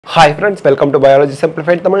Hi friends, welcome to Biology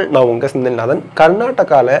Simplified Tamil. Now unga Sindhanathan.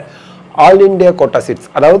 Karnataka all India quota seats.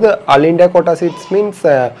 Adavadhu all India quota seats means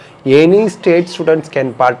any state students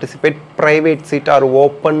can participate private seat or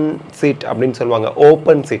open seat அப்படினு சொல்வாங்க.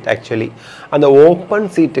 Open seat actually. அந்த open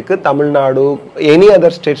seatக்கு Tamil Nadu any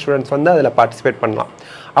other state students வந்து அதுல participate பண்ணலாம்.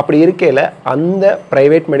 அப்படி இருக்கையில அந்த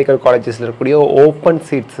private medical காலேஜஸ்ல இருக்கக்கூடிய open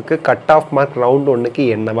சீட்ஸ்க்கு cut off mark round 1க்கு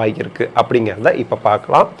என்னவா இருக்கு அப்படிங்கறத இப்ப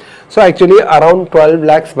பார்க்கலாம். சோ ஆக்சுவலி அரவுண்ட் 12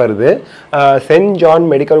 lakhs வருது. சென்ட் ஜான்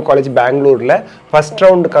மெடிக்கல் காலேஜ் பெங்களூர்ல ஃபர்ஸ்ட்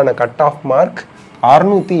ரவுண்டுக்கான கட் ஆஃப் மார்க்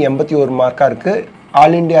 681 மார்க்கா இருக்கு.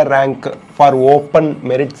 All India rank for open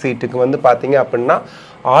merit சீட்டுக்கு வந்து பாத்தீங்க அப்படினா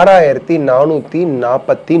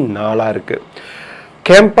 6444 இருக்கு.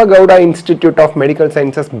 Kempagowda Institute of Medical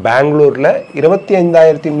Sciences பெங்களூர்ல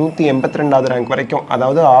 25182வது ரேங்க் வரைக்கும்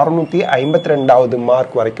அதாவது 652வது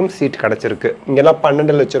மார்க் வரைக்கும் சீட் கிடைச்சிருக்கு. இங்கெல்லாம்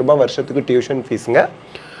 12 லட்சம் ரூபாய் வருஷத்துக்கு tuition ஃபீஸ்ங்க.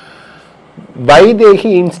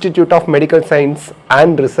 Vaidehi institute of medical science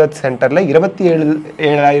and research சென்டர்ல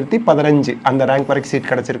 27015 அந்த ரேங்க் வரைக்கும்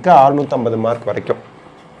சீட் கிடைச்சிருக்கு 650 மார்க் வரைக்கும்.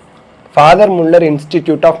 Father Muller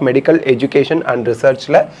Institute of Medical Education and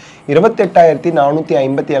Researchல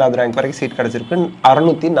 28457வது rank வரைக்கும் சீட் கிடைச்சிருக்கு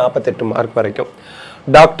 648 மார்க் வரைக்கும்.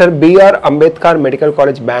 Doctor PR Ambedkar medical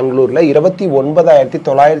college பெங்களூர்ல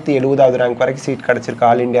 29970வது ரேங்க் வரைக்கும் சீட் கிடைச்சிருக்கு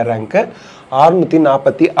ஆல் இந்தியா ரேங்க்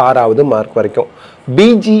 646வது மார்க் வரைக்கும்.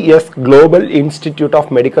 BGS global institute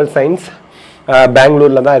of medical science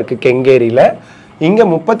பெங்களூர்ல தான் இருக்கு கெங்கேரியில. இங்க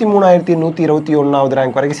 33121வது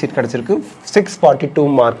ரேங்க் வரைக்கும் சீட் கிடைச்சிருக்கு 642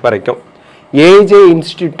 மார்க் வரைக்கும். AJ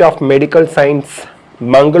institute of medical science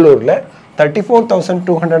மங்களூர்ல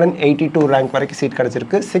 34282 rank வரைக்கும் சீட்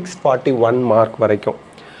கிடைச்சிருக்கு 641 மார்க் வரைக்கும்.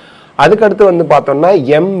 அதுக்கு அடுத்து வந்து பார்த்தோம்னா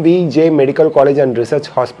MVJ medical college and research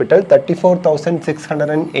hospital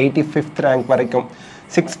 34685th rank வரைக்கும்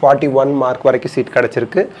 641 மார்க் வரைக்கும் சீட்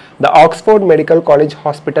கிடைச்சிருக்கு. தி Oxford medical college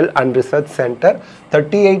hospital and research centre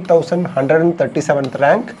 38137th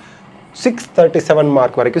rank 637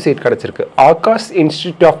 mark வரைக்கும் சீட் கிடைச்சிருக்கு. Akash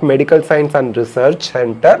institute of medical science and research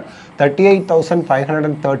centre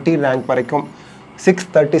 38530 rank வரைக்கும்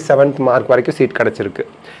 637th மார்க் வரைக்கும் seat கிடைச்சிருக்கு.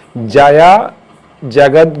 ஜெய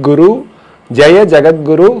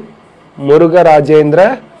Jagadguru முருகராஜேந்திர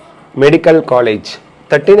medical college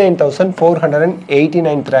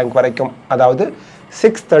 39489th rank வரைக்கும் அதாவது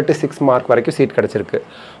 636 மார்க் வரைக்கும் சீட் கிடைச்சிருக்கு.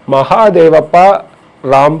 மகாதேவப்பா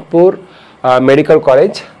Rampur medical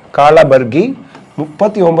college காலாபர்கி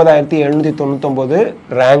 39799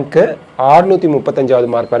 rank 635வது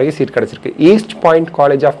mark வரைக்கும் சீட் கிடைச்சிருக்கு. East point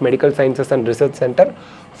college of medical sciences and research centre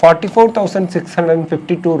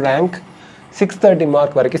 44652 rank 630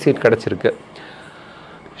 mark வரைக்கும் சீட் கிடைச்சிருக்கு.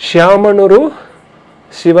 ஷியாமனூரு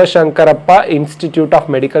Shivashankarappa institute of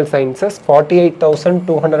medical sciences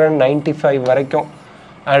 48295 வரைக்கும்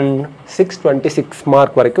அண்ட் 626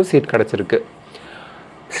 மார்க் வரைக்கும் சீட் கிடைச்சிருக்கு.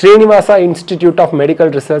 Srinivasa institute of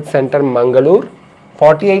medical research centre Mangalore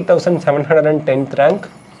 48710th rank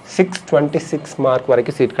 626 mark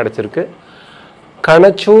வரைக்கும் seat கிடைச்சிருக்கு.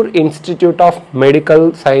 கனச்சூர் institute of medical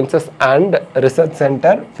sciences and research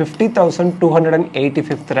centre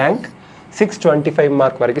 50285th rank 625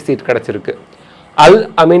 mark வரைக்கும் seat கிடைச்சிருக்கு. அல்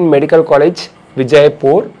Ameen medical college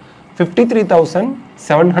விஜயப்பூர்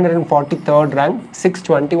 53743rd rank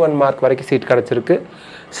 621 mark வரைக்கும் seat கிடைச்சிருக்கு.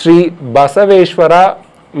 Sri Basaveshwara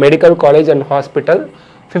medical college and hospital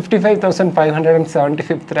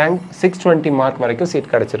 55575th rank 620 mark வரைக்கும் seat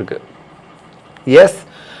கிடைச்சிருக்கு. S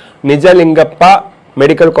Nijalingappa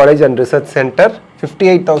medical college and research centre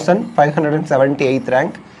 58578th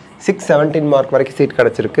rank 617 mark வரைக்கும் seat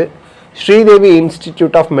கிடைச்சிருக்கு. Sridevi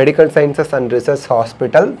institute of medical sciences and research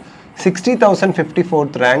hospital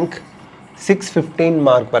 60054th rank 615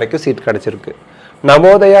 mark வரைக்கும் seat கிடைச்சிருக்கு.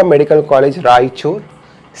 Navodaya medical college Raichur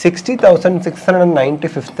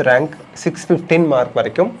 60695th rank 615 mark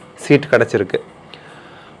வரைக்கும் seat கிடைச்சிருக்கு.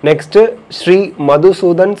 Next Sri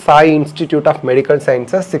Madhusudan Sai institute of medical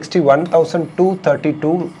sciences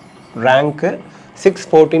 61232 rank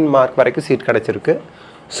 614 mark வரைக்கும் seat கிடைச்சிருக்கு.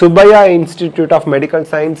 Subbaiah institute of medical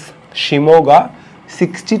science Shimoga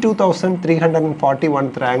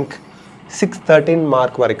 62341th rank 613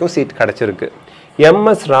 mark வரைக்கும் seat கிடைச்சிருக்கு.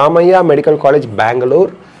 MS Ramaiah medical college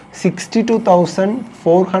Bangalore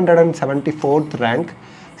 62474th rank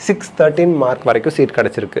 613 mark வரைக்கும் seat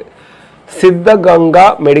கிடைச்சிருக்கு. Siddaganga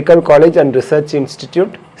medical college and research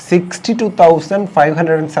institute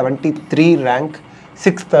 62573 rank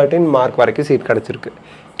 613 mark வரைக்கும் seat கிடைச்சிருக்கு.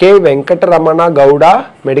 K Venkataramana Gowda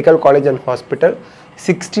medical college and hospital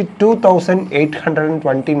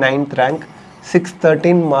 62829th rank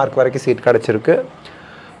 613 mark வரைக்கும் seat கிடைச்சிருக்கு.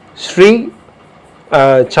 Sri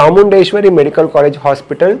Chamundeshwari medical college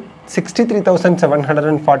hospital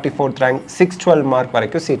 63,744th rank 612 mark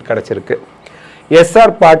வரைக்கும் seat கிடைச்சிருக்கு.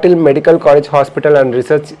 SR bottle medical college hospital and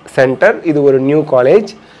research centre, இது ஒரு new college,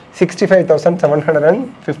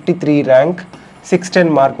 65,753 rank 610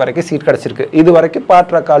 mark வரைக்கும் seat கிடச்சிருக்கு. இது வரைக்கும்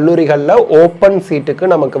பாற்ற கல்லூரிகளில் ஓப்பன் சீட்டுக்கு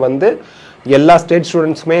நமக்கு வந்து எல்லா ஸ்டேட்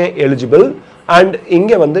ஸ்டூடெண்ட்ஸுமே எலிஜிபிள். அண்ட்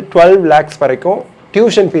இங்கே வந்து 12 lakhs வரைக்கும்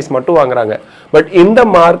டியூஷன் ஃபீஸ் மட்டும் வாங்குறாங்க. பட் இந்த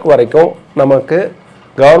மார்க் வரைக்கும் நமக்கு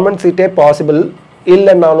கவர்மெண்ட் சீட்டே பாசிபிள்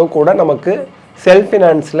இல்லைன்னாலும் கூட நமக்கு செல்ஃப்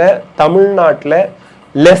ஃபினான்ஸில் தமிழ்நாட்டில்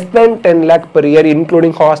less than 10 lakh per year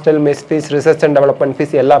including hostel, mess fees, research and development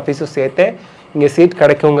fees எல்லா ஃபீஸும் சேர்த்தே இங்கே சீட்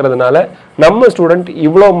கிடைக்குங்கிறதுனால நம்ம ஸ்டூடெண்ட்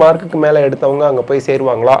இவ்வளோ மார்க்குக்கு மேலே எடுத்தவங்க அங்கே போய்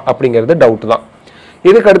சேருவாங்களா அப்படிங்கிறது டவுட் தான்.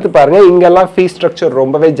 இதுக்கு அடுத்து பாருங்கள், இங்கெல்லாம் ஃபீஸ் ஸ்ட்ரக்சர்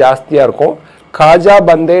ரொம்பவே ஜாஸ்தியாக இருக்கும். Khaja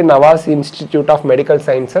பந்தே Nawaz institute of medical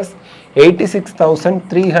sciences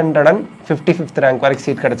 86,355th rank வரைக்கும்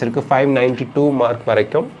சீட் கிடச்சிருக்கு, 592 மார்க்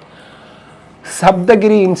வரைக்கும்.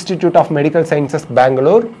 Saptagiri institute of medical sciences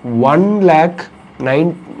Bangalore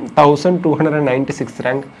 1,09,296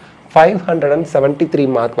 rank 573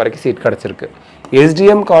 mark வரைக்கும் சீட் கிடச்சிருக்கு.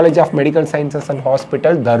 STM college of medical sciences and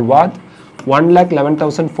hospital Dharwad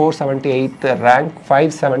 1,11,478 rank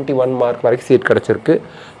 571 mark வரைக்கும் சீட் கிடச்சிருக்கு.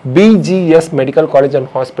 BGS medical college and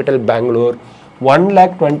hospital Bangalore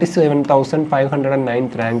 1,27,509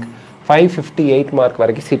 rank 558 mark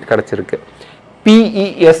வரைக்கும் seat கிடச்சிருக்கு.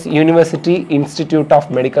 PES university institute of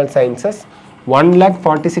medical sciences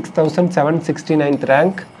 1,46,769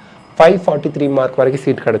 rank 543 mark வரைக்கும்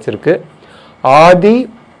seat கிடச்சிருக்கு. ஆதி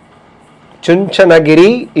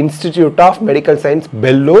சுன்ச்சனகிரி institute of medical science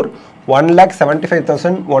Bellur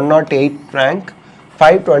 1,75,108 rank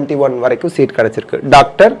 521 வரைக்கும் seat கிடச்சிருக்கு.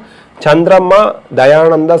 Doctor Chandramma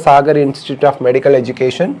Dayananda Sagar institute of medical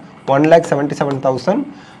education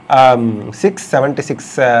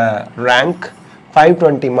 1,77,676 rank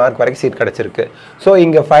 520 mark வரைக்கும் seat கிடச்சிருக்கு. So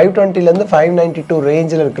இங்கே 520லேருந்து 592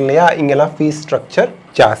 ரேஞ்சில் இருக்கு இல்லையா, இங்கெல்லாம் ஃபீஸ் ஸ்ட்ரக்சர்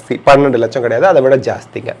ஜாஸ்தி, 12 லட்சம் கிடையாது, அதை விட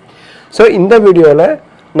ஜாஸ்திங்க. ஸோ இந்த வீடியோவில்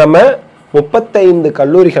நம்ம 35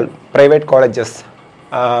 கல்லூரிகள் ப்ரைவேட் காலேஜஸ்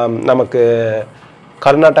நமக்கு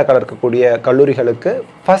கர்நாடகாவில் இருக்கக்கூடிய கல்லூரிகளுக்கு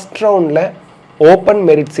ஃபஸ்ட் ரவுண்டில் open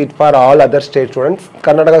merit seat for all other state students,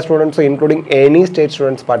 Karnataka ஸ்டூடெண்ட்ஸும் including any state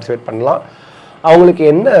students participate பண்ணலாம். அவங்களுக்கு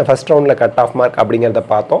என்ன ஃபஸ்ட் ரவுண்டில் கட் ஆஃப் மார்க் அப்படிங்கிறத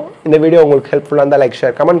பார்த்தோம். இந்த வீடியோ உங்களுக்கு ஹெல்ப்ஃபுல்லாக இருந்தால் லைக்,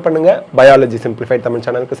 ஷேர், கமெண்ட் பண்ணுங்கள். பயாலஜி சிம்பிளிஃபைட் தமிழ்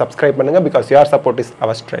சேனலுக்கு சப்ஸ்கிரைப் பண்ணுங்கள். Because your support is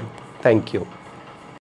our strength. Thank you.